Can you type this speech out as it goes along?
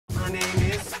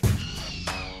name is.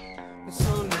 It's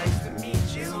so nice to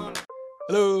meet you.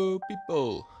 Hello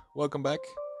people, welcome back.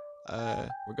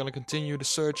 We're gonna continue the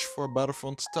search for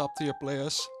Battlefront's top tier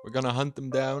players. We're gonna hunt them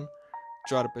down,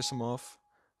 try to piss them off.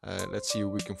 Let's see who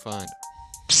we can find.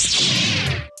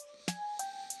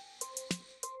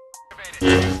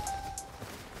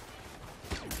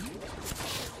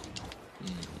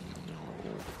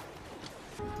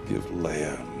 Give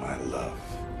Leia my love.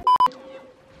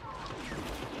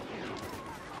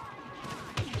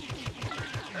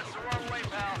 That's the wrong way,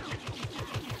 pal.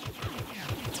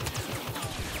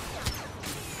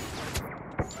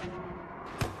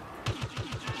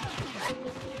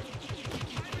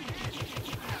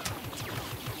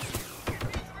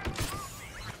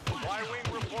 Y-wing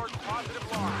report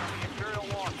positive loss on the Imperial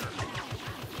Walker.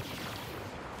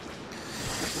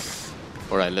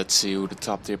 Alright, let's see who the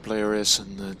top tier player is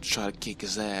and try to kick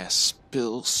his ass.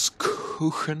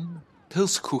 Pilskuchen.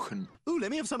 Ooh, let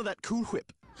me have some of that Cool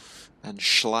Whip. And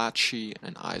Schlachi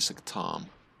and Isaac Tom.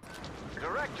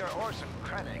 Director Orson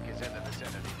Krennic is in the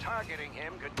vicinity. Targeting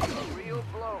him could deal a real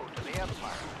blow to the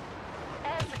Empire.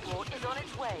 Air support is on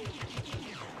its way.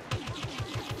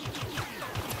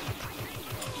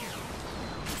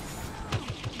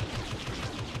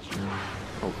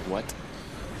 Oh, what?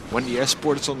 When the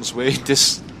airport is on its way,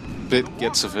 this bit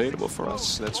gets available for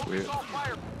us. That's weird.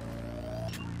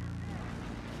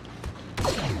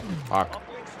 Fuck.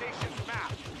 Uplink station's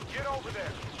map. Get over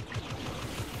there.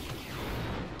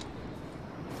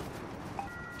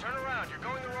 Turn around. You're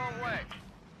going the wrong way.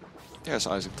 There's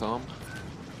Isaac Tom.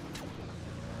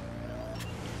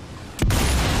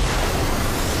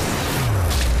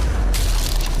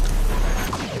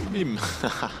 Him.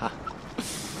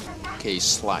 Okay,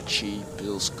 Slatchy,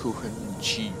 Pilskuchen,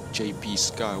 J.P.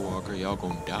 Skywalker, y'all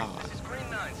gonna die. This is Green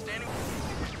 9 standing.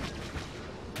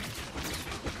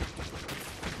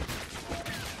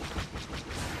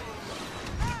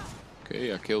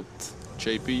 Okay, I killed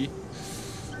JP.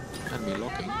 Enemy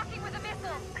locking. Locking with a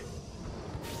missile.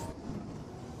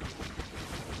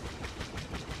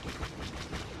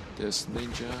 There's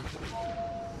Ninja.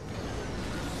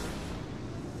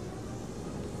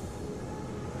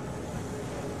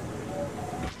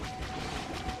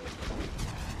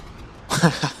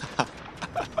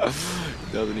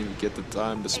 Doesn't even get the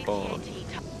time to spawn.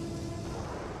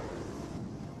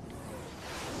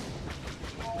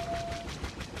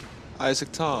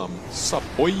 Isaac Tom, sup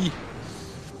boy?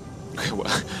 Okay,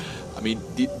 well, I mean,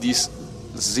 these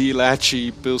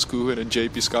Z-Latchy, Pilskuchen and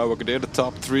JP Skywalker, they're the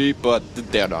top three, but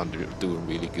they're not doing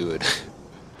really good.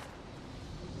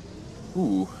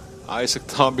 Ooh, Isaac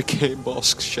Tom became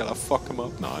boss. Shall I fuck him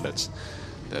up? No,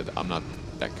 I'm not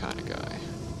that kind of guy.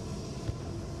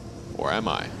 Or am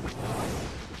I?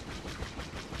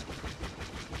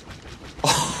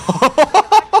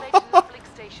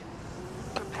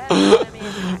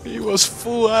 He was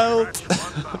full health.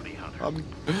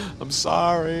 I'm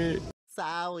sorry.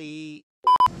 Sorry.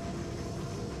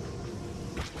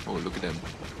 Oh, look at him.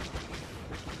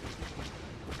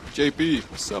 JP,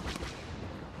 what's up?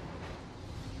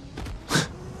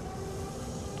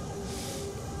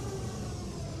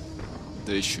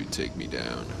 They should take me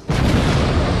down.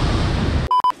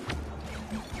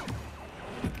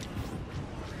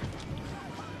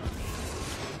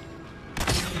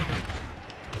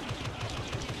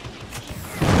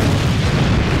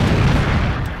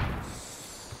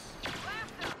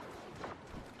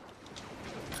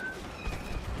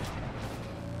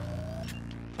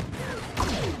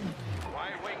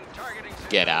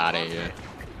 Get out of here.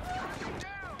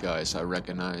 Guys, I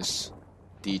recognize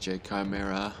DJ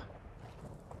Chimera.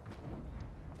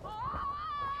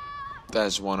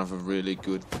 That's one of a really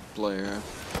good player.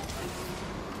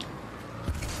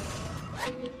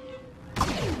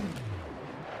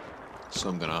 So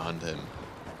I'm gonna hunt him.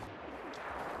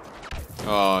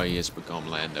 Oh, he has become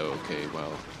Lando. Okay,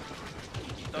 well.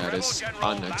 That is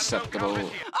unacceptable.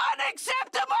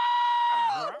 Unacceptable!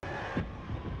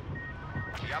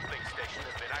 The uplink station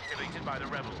has been activated by the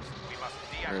rebels. We must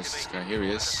Where's this deactivate guy? it Here he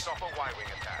and is. stop a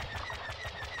Y-wing attack.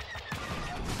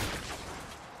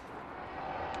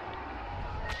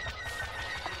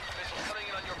 Missiles coming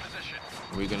in on your position.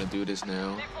 We're gonna do this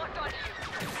now. They've locked on you.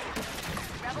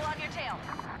 Rebel on your tail.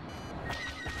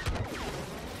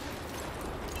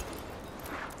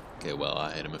 Okay, well,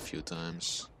 I hit him a few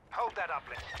times. Hold that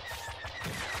uplink.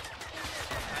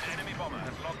 An enemy bomber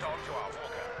has locked on to our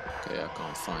walker. Okay, I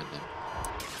can't find him.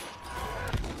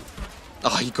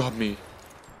 Ah, he got me.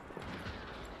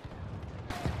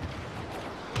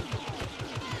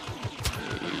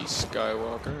 Hey,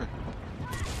 Skywalker.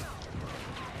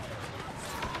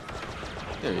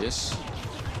 There he is.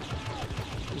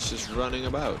 You He's just running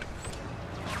about.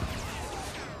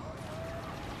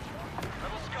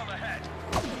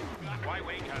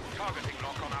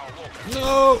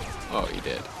 No! Oh, he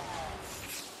did.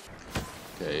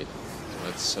 Okay,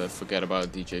 let's forget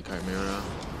about DJ Chimera.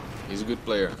 He's a good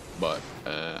player, but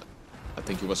I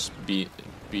think he was being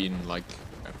like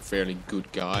a fairly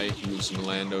good guy using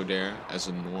Lando there as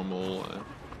a normal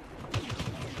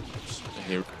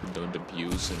hero who don't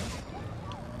abuse him.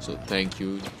 So thank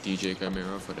you, DJ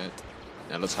Chimera, for that.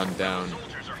 Now let's hunt down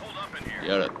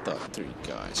the other top 3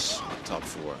 guys, top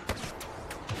 4.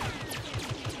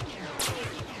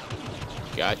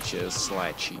 Gotcha,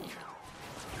 Slatchy.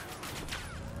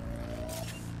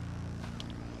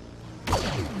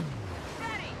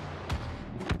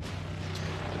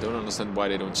 I don't understand why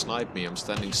they don't snipe me. I'm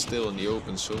standing still in the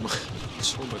open so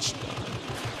much time,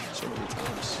 so many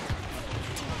times.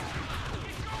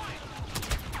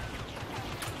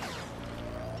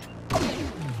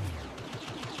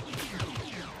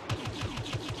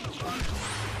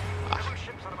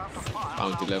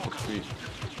 Bounty level 3.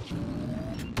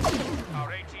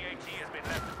 Our AT-AT has been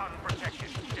left unprotected.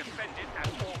 Defend it at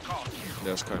all costs.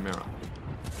 There's Chimera.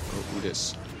 Oh, who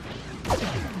this?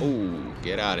 Oh,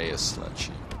 get out of here,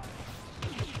 Slushy.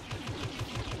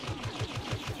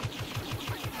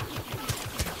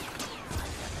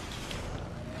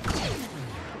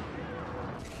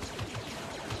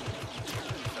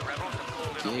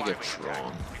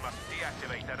 Gigatron. We must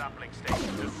deactivate that uplink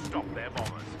station to stop their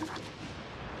bombers.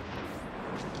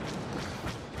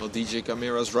 Well, DJ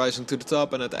Chimera's rising to the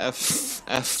top, and that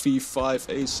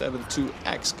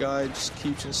FV5A72X guy just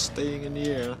keeps on staying in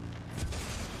the air.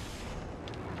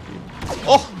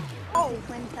 Oh! Oh,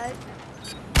 Winter.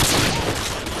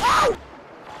 Oh!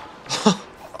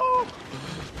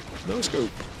 No scope. You'll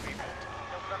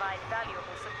provide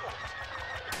valuable support.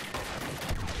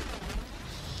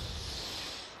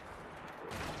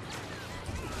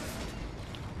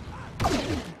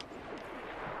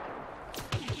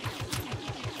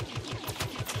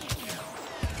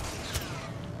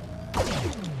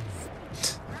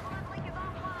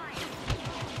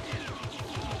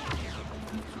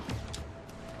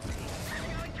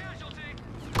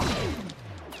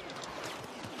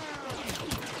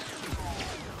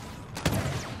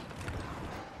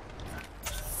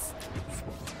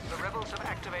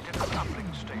 Activated the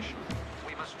uplink station.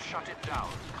 We must shut it down.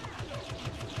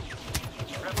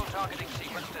 Rebel targeting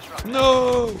sequence disrupted.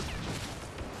 No!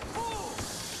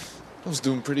 I was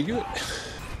doing pretty good.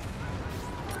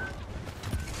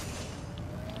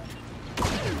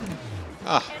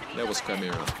 Ah, that was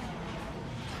Chimera.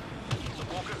 The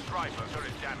Walker's drive motor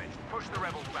is damaged. Push the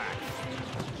rebels back.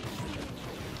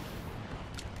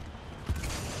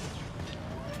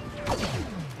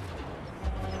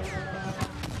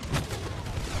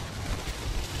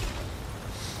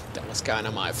 That was kind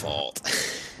of my fault.